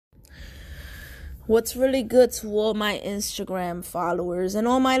What's really good to all my Instagram followers and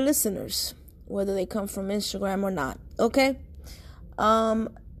all my listeners, whether they come from Instagram or not, okay?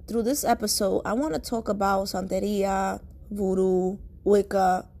 Through this episode, I want to talk about Santeria, Voodoo,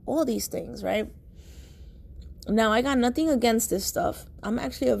 Wicca, all these things, right? Now, I got nothing against this stuff. I'm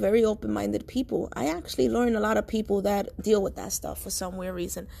actually a very open-minded people. I actually learn a lot of people that deal with that stuff for some weird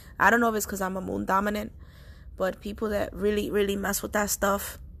reason. I don't know if it's because I'm a moon dominant, but people that really, really mess with that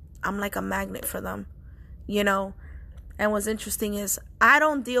stuff, I'm like a magnet for them, you know? And what's interesting is I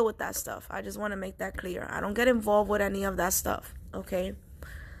don't deal with that stuff. I just want to make that clear. I don't get involved with any of that stuff, okay?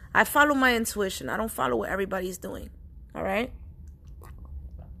 I follow my intuition. I don't follow what everybody's doing, all right?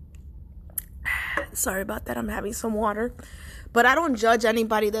 Sorry about that. I'm having some water. But I don't judge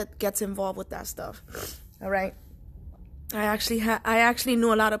anybody that gets involved with that stuff, all right? I actually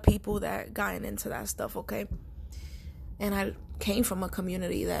knew a lot of people that got into that stuff, okay? And I came from a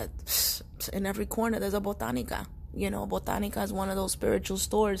community that in every corner there's a botanica. You know, botanica is one of those spiritual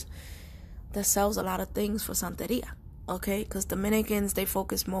stores that sells a lot of things for Santeria, okay? Because Dominicans, they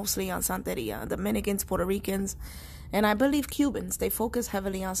focus mostly on Santeria. Dominicans, Puerto Ricans, and I believe Cubans, they focus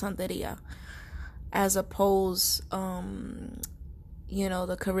heavily on Santeria. As opposed, the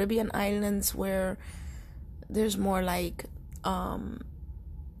Caribbean islands where there's more like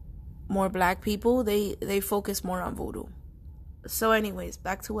more black people, they focus more on voodoo. So anyways,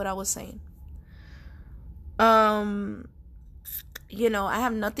 back to what I was saying. I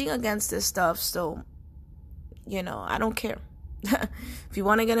have nothing against this stuff, so I don't care. If you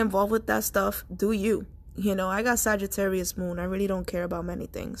want to get involved with that stuff, do you. I got Sagittarius moon. I really don't care about many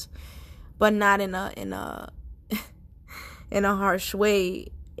things, but not in a in a harsh way.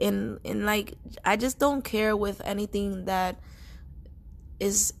 In like, I just don't care with anything that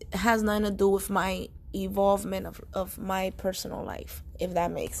has nothing to do with my evolvement of my personal life, if that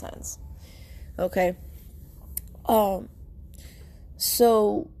makes sense. Okay.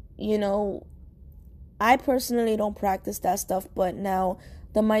 So, I personally don't practice that stuff, but now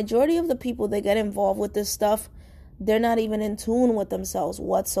the majority of the people that get involved with this stuff, they're not even in tune with themselves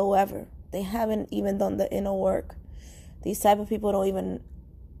whatsoever. They haven't even done the inner work. These type of people don't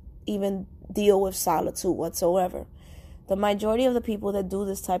even deal with solitude whatsoever. The majority of the people that do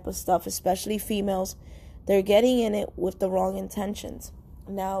this type of stuff, especially females, they're getting in it with the wrong intentions.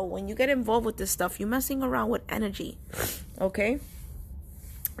 Now, when you get involved with this stuff, you're messing around with energy, okay?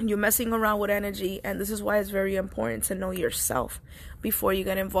 You're messing around with energy, and this is why it's very important to know yourself before you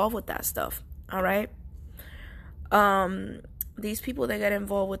get involved with that stuff, all right? These people that get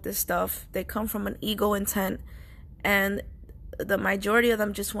involved with this stuff, they come from an ego intent, and the majority of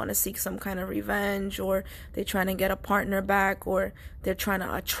them just want to seek some kind of revenge, or they're trying to get a partner back, or they're trying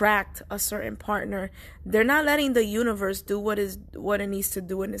to attract a certain partner. They're not letting the universe do what it needs to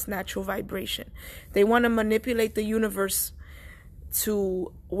do in its natural vibration. They want to manipulate the universe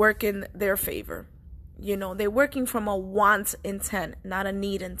to work in their favor. They're working from a want intent, not a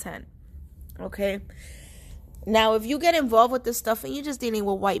need intent. Okay? Now, if you get involved with this stuff and you're just dealing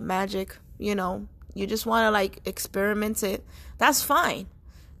with white magic, you just want to like experiment it, that's fine.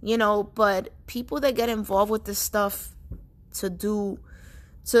 But people that get involved with this stuff to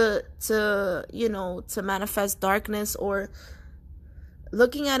manifest darkness, or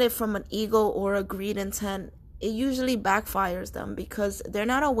looking at it from an ego or a greed intent, it usually backfires them because they're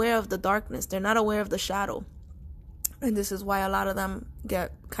not aware of the darkness. They're not aware of the shadow. And this is why a lot of them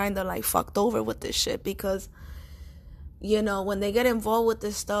get kind of like fucked over with this shit, because when they get involved with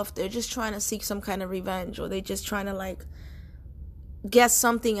this stuff, they're just trying to seek some kind of revenge, or they're just trying to like get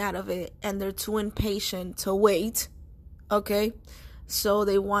something out of it, and they're too impatient to wait, okay? So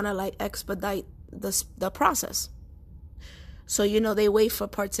they want to like expedite the process. So, they wait for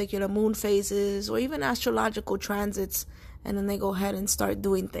particular moon phases or even astrological transits, and then they go ahead and start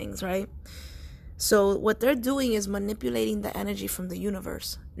doing things, right? So what they're doing is manipulating the energy from the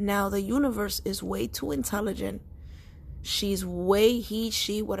universe. Now, the universe is way too intelligent. She,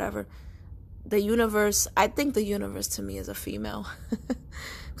 whatever. The universe, I think the universe to me is a female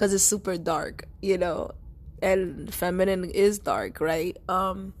because it's super dark, and feminine is dark, right?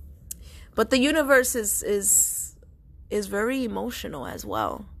 But the universe is very emotional as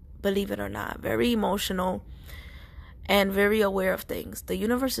well, believe it or not. Very emotional and very aware of things. The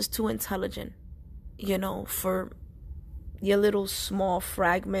universe is too intelligent, for your little small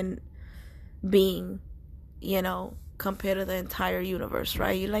fragment being, compared to the entire universe,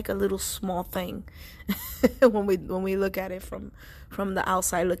 right? You're like a little small thing when we look at it from the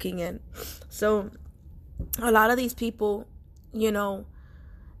outside looking in. So a lot of these people,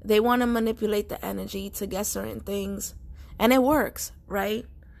 they want to manipulate the energy to get certain things, and it works, right?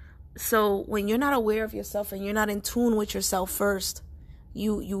 So when you're not aware of yourself and you're not in tune with yourself first,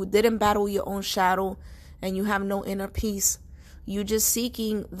 you didn't battle your own shadow and you have no inner peace. You just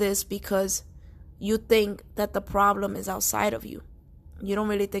seeking this because you think that the problem is outside of you. You don't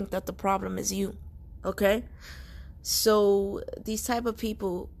really think that the problem is you. Okay? So these type of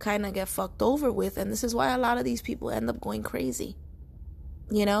people kind of get fucked over with, and this is why a lot of these people end up going crazy.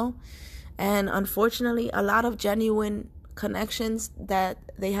 You know? And unfortunately, a lot of genuine connections that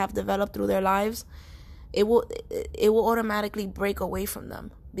they have developed through their lives, it will automatically break away from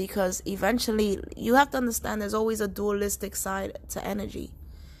them, because eventually you have to understand there's always a dualistic side to energy.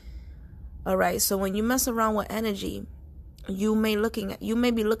 All right, so when you mess around with energy, you may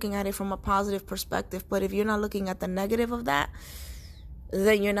be looking at it from a positive perspective, but if you're not looking at the negative of that,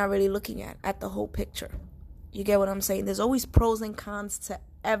 then you're not really looking at the whole picture. You get what I'm saying? There's always pros and cons to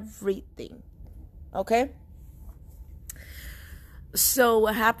everything. Okay? So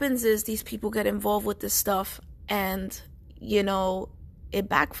what happens is these people get involved with this stuff, and it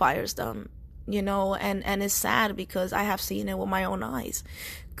backfires them, and it's sad because I have seen it with my own eyes,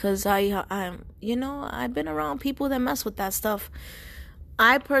 because I've been around people that mess with that stuff.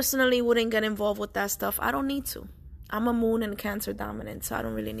 I personally wouldn't get involved with that stuff. I don't need to. I'm a moon and Cancer dominant, so I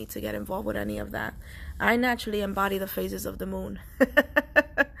don't really need to get involved with any of that. I naturally embody the phases of the moon.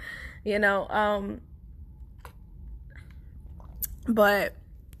 But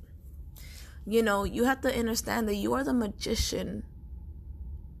you have to understand that you are the magician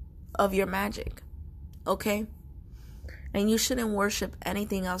of your magic, okay? And you shouldn't worship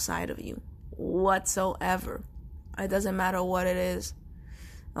anything outside of you whatsoever. It doesn't matter what it is,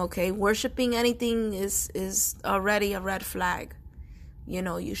 okay? Worshiping anything is already a red flag.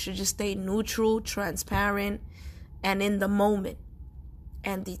 You should just stay neutral, transparent, and in the moment,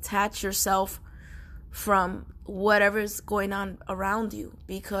 and detach yourself from whatever's going on around you,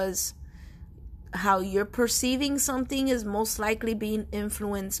 because how you're perceiving something is most likely being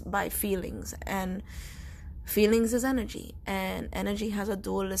influenced by feelings, and feelings is energy, and energy has a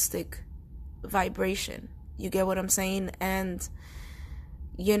dualistic vibration. You get what I'm saying? And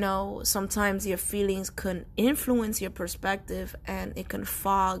sometimes your feelings can influence your perspective, and it can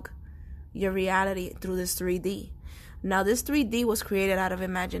fog your reality through this 3D. Now, this 3D was created out of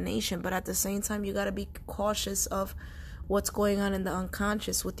imagination, but at the same time, you got to be cautious of what's going on in the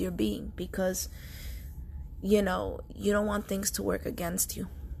unconscious with your being, because, you don't want things to work against you.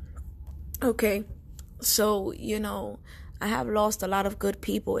 Okay, so, I have lost a lot of good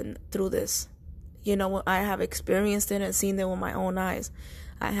people through this. I have experienced it and seen it with my own eyes.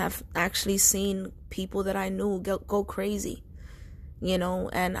 I have actually seen people that I knew go crazy,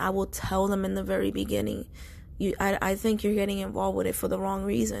 and I will tell them in the very beginning, I think you're getting involved with it for the wrong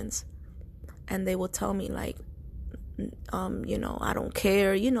reasons. And they will tell me like, I don't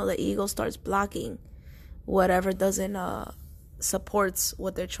care. The ego starts blocking whatever doesn't supports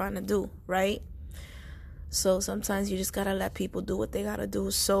what they're trying to do, right? So sometimes you just gotta let people do what they gotta do.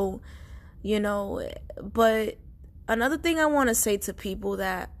 So, but another thing I want to say to people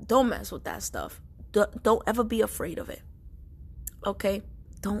that don't mess with that stuff, don't ever be afraid of it. Okay?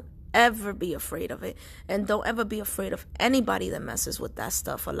 Don't ever be afraid of it, and don't ever be afraid of anybody that messes with that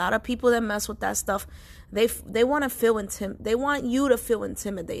stuff. A lot of people that mess with that stuff, they want to they want you to feel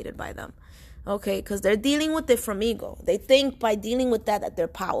intimidated by them, okay? Because they're dealing with it from ego. They think by dealing with that they're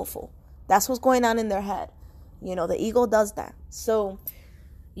powerful. That's what's going on in their head. The ego does that. So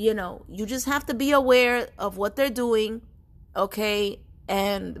you just have to be aware of what they're doing, okay?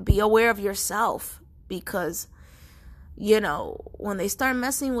 And be aware of yourself, because when they start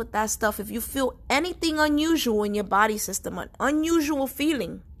messing with that stuff, if you feel anything unusual in your body system, an unusual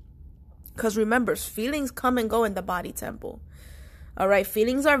feeling, because remember, feelings come and go in the body temple. All right,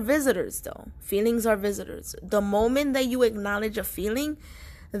 feelings are visitors, though. Feelings are visitors. The moment that you acknowledge a feeling,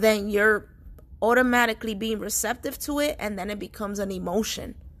 then you're automatically being receptive to it, and then it becomes an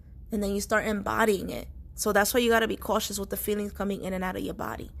emotion, and then you start embodying it. So that's why you got to be cautious with the feelings coming in and out of your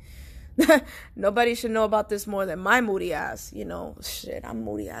body. Nobody should know about this more than my moody ass. Shit, I'm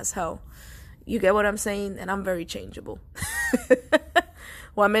moody as hell. You get what I'm saying? And I'm very changeable.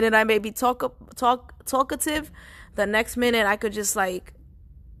 1 minute I may be talkative. The next minute I could just like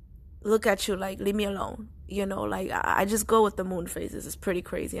look at you like, leave me alone. Like I just go with the moon phases. It's pretty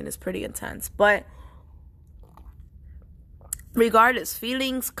crazy and it's pretty intense. But regardless,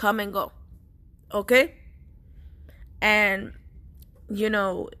 feelings come and go. Okay? And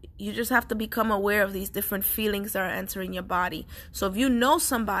you just have to become aware of these different feelings that are entering your body. So if you know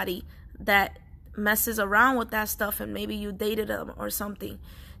somebody that messes around with that stuff, and maybe you dated them or something,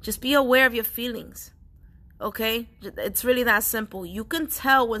 just be aware of your feelings. Okay? It's really that simple. You can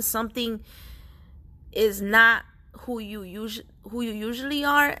tell when something is not who you usually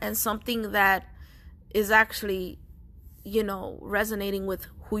are, and something that is actually, resonating with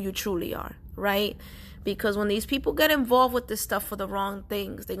who you truly are, right? Because when these people get involved with this stuff for the wrong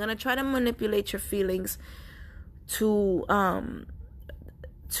things, they're gonna try to manipulate your feelings to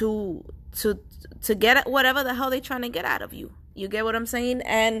get at whatever the hell they're trying to get out of you. You get what I'm saying?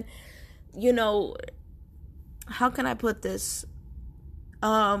 And how can I put this?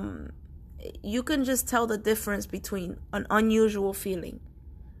 You can just tell the difference between an unusual feeling,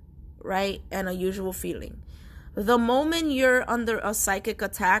 right, and a usual feeling. The moment you're under a psychic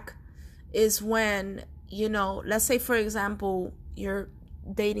attack is when, let's say, for example, you're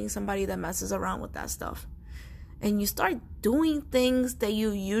dating somebody that messes around with that stuff, and you start doing things that you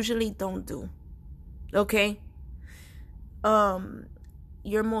usually don't do, okay?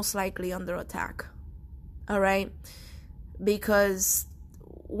 You're most likely under attack, all right? Because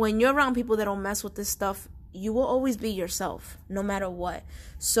when you're around people that don't mess with this stuff, you will always be yourself, no matter what.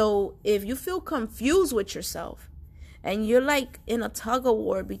 So if you feel confused with yourself, and you're like in a tug of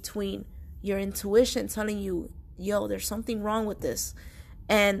war between your intuition telling you, yo, there's something wrong with this,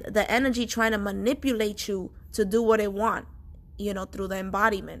 and the energy trying to manipulate you to do what it want, through the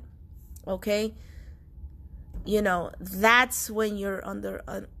embodiment, okay? That's when you're under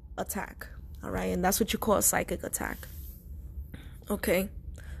an attack, all right? And that's what you call a psychic attack, okay?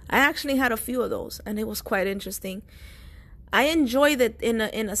 I actually had a few of those, and it was quite interesting. I enjoyed it in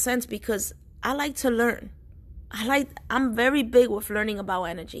a sense because I like to learn. I'm very big with learning about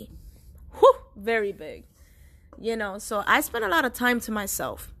energy. Whew, very big. So I spend a lot of time to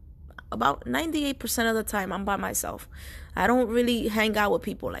myself. About 98% of the time, I'm by myself. I don't really hang out with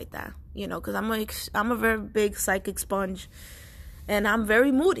people like that, because I'm a very big psychic sponge, and I'm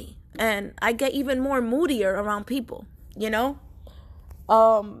very moody, and I get even more moodier around people,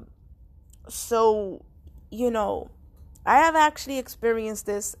 So, I have actually experienced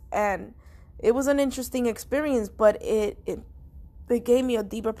this, and it was an interesting experience, but it gave me a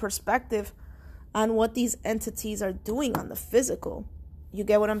deeper perspective on what these entities are doing on the physical. You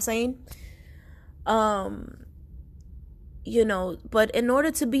get what I'm saying? But in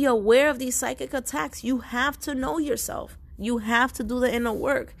order to be aware of these psychic attacks, you have to know yourself. You have to do the inner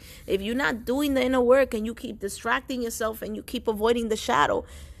work. If you're not doing the inner work and you keep distracting yourself and you keep avoiding the shadow,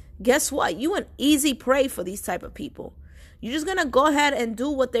 guess what? You an easy prey for these type of people. You're just gonna go ahead and do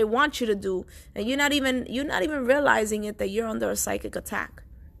what they want you to do, and you're not even realizing it, that you're under a psychic attack.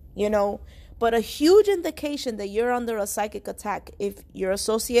 But a huge indication that you're under a psychic attack, if you're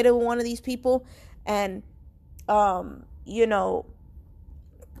associated with one of these people, and you're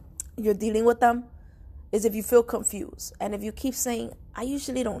dealing with them, is if you feel confused, and if you keep saying, I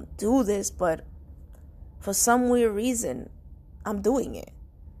usually don't do this, but for some weird reason I'm doing it.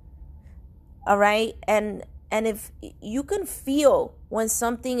 All right? And if you can feel when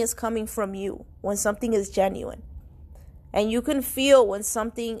something is coming from you, when something is genuine, and you can feel when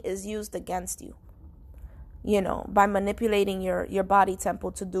something is used against you, by manipulating your body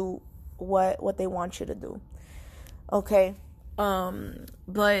temple to do what they want you to do. Okay?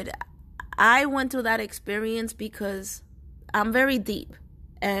 But I went through that experience because I'm very deep,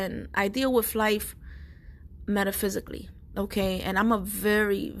 and I deal with life metaphysically. Okay? And I'm a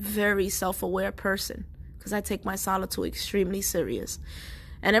very, very self-aware person, because I take my solitude extremely serious.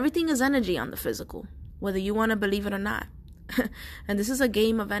 And everything is energy on the physical, whether you want to believe it or not. And this is a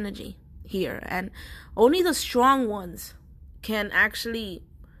game of energy here. And only the strong ones can actually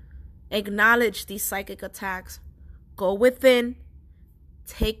acknowledge these psychic attacks, go within,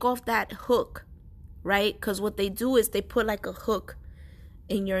 take off that hook, right? Because what they do is they put like a hook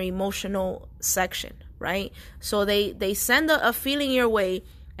in your emotional section, right? So they send a feeling your way,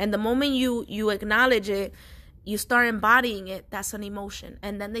 and the moment you acknowledge it, you start embodying it, that's an emotion.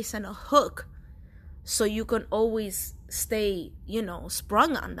 And then they send a hook so you can always stay,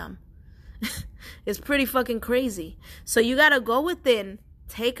 sprung on them. It's pretty fucking crazy. So you got to go within,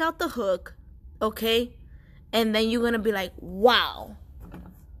 take out the hook, okay? And then you're going to be like, wow.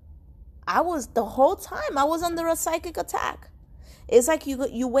 The whole time I was under a psychic attack. It's like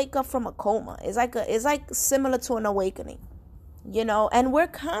you wake up from a coma. It's like similar to an awakening. And we're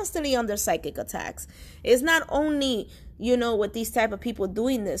constantly under psychic attacks. It's not only, with these type of people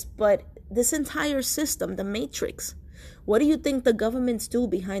doing this, but this entire system, the matrix. What do you think the governments do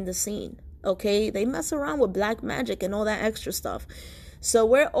behind the scene? Okay, they mess around with black magic and all that extra stuff. So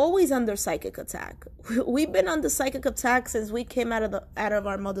we're always under psychic attack. We've been under psychic attack since we came out of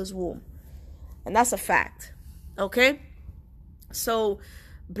our mother's womb. And that's a fact. Okay? So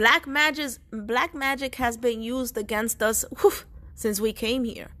Black magic has been used against us since we came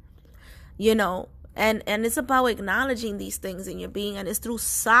here, you know. And it's about acknowledging these things in your being, and it's through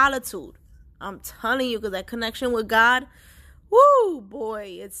solitude. I'm telling you, because that connection with God, woo,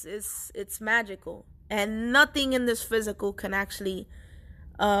 boy, it's magical. And nothing in this physical can actually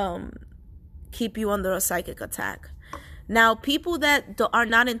keep you under a psychic attack. Now, people that are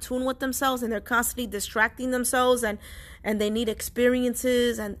not in tune with themselves and they're constantly distracting themselves, and they need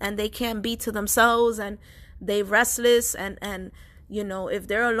experiences, and they can't be to themselves, and they restless, and you know, if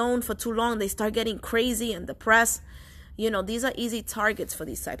they're alone for too long, they start getting crazy and depressed. You know, these are easy targets for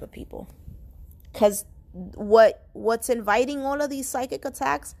these type of people. Because what's inviting all of these psychic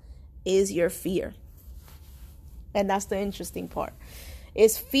attacks is your fear. And that's the interesting part.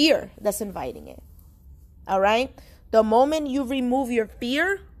 It's fear that's inviting it. All right? The moment you remove your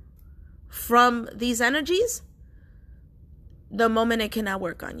fear from these energies, the moment it cannot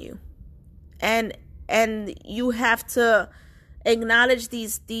work on you. And you have to acknowledge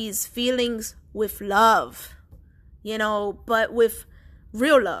these feelings with love, you know, but with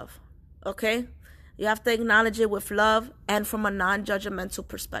real love, okay? You have to acknowledge it with love and from a non-judgmental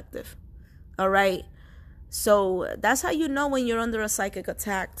perspective, all right? So that's how you know when you're under a psychic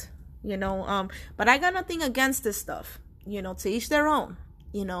attack, you know. But I got nothing against this stuff, you know, to each their own.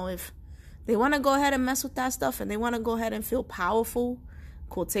 You know, if they want to go ahead and mess with that stuff and they want to go ahead and feel powerful,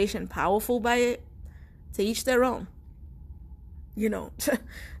 quotation, powerful by it, to each their own. You know,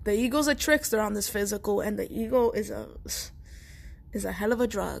 the ego's a trickster on this physical, and the ego is a hell of a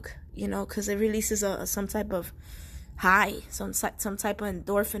drug, you know, because it releases some type of high, some type of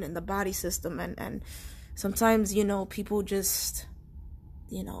endorphin in the body system, and sometimes, you know, people just,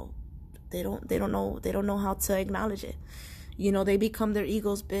 you know, they don't know how to acknowledge it. You know, they become their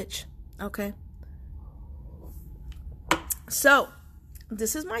ego's bitch. Okay. So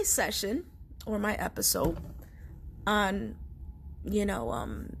this is my session or my episode on, you know,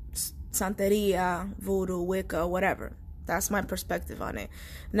 Santeria, Voodoo, Wicca, whatever. That's my perspective on it.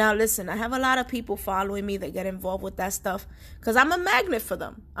 Now, listen, I have a lot of people following me that get involved with that stuff because I'm a magnet for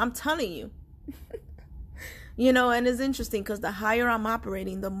them. I'm telling you. You know, and it's interesting because the higher I'm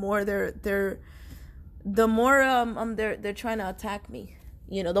operating, the more they're trying to attack me.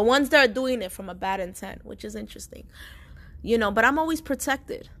 You know, the ones that are doing it from a bad intent, which is interesting. You know, but I'm always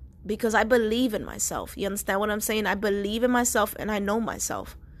protected because I believe in myself. You understand what I'm saying? I believe in myself and I know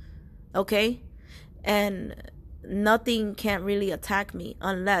myself. Okay? And nothing can really attack me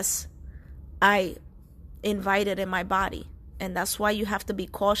unless I invite it in my body. And that's why you have to be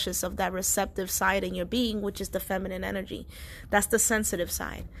cautious of that receptive side in your being, which is the feminine energy. That's the sensitive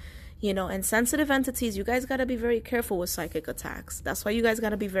side. You know, and sensitive entities, you guys got to be very careful with psychic attacks. That's why you guys got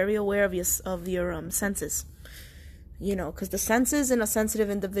to be very aware of your senses. You know, because the senses in a sensitive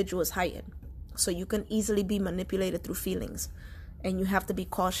individual is heightened. So you can easily be manipulated through feelings. And you have to be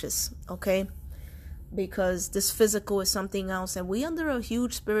cautious, okay? Because this physical is something else. And we under a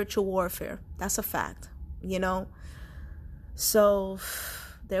huge spiritual warfare. That's a fact, you know? So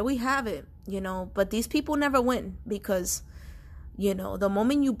there we have it, you know? But these people never win because, you know, the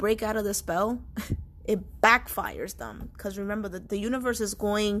moment you break out of the spell, it backfires them. Because remember, the universe is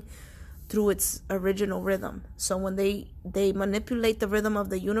going through its original rhythm. So when they manipulate the rhythm of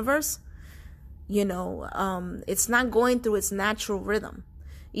the universe, you know, it's not going through its natural rhythm.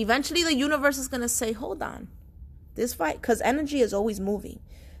 Eventually the universe is going to say, hold on, this fight, because energy is always moving.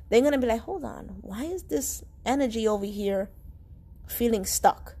 They're going to be like, hold on, why is this energy over here feeling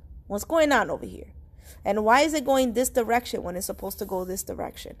stuck? What's going on over here? And why is it going this direction when it's supposed to go this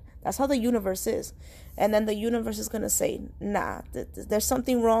direction? That's how the universe is. And then the universe is going to say, nah, there's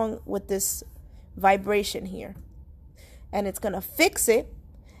something wrong with this vibration here. And it's going to fix it.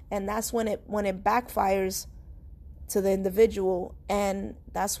 And that's when it backfires to the individual. And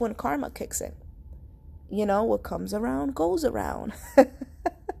that's when karma kicks in. You know, what comes around goes around.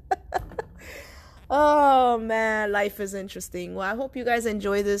 Oh, man, life is interesting. Well, I hope you guys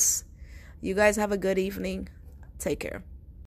enjoy this. You guys have a good evening. Take care.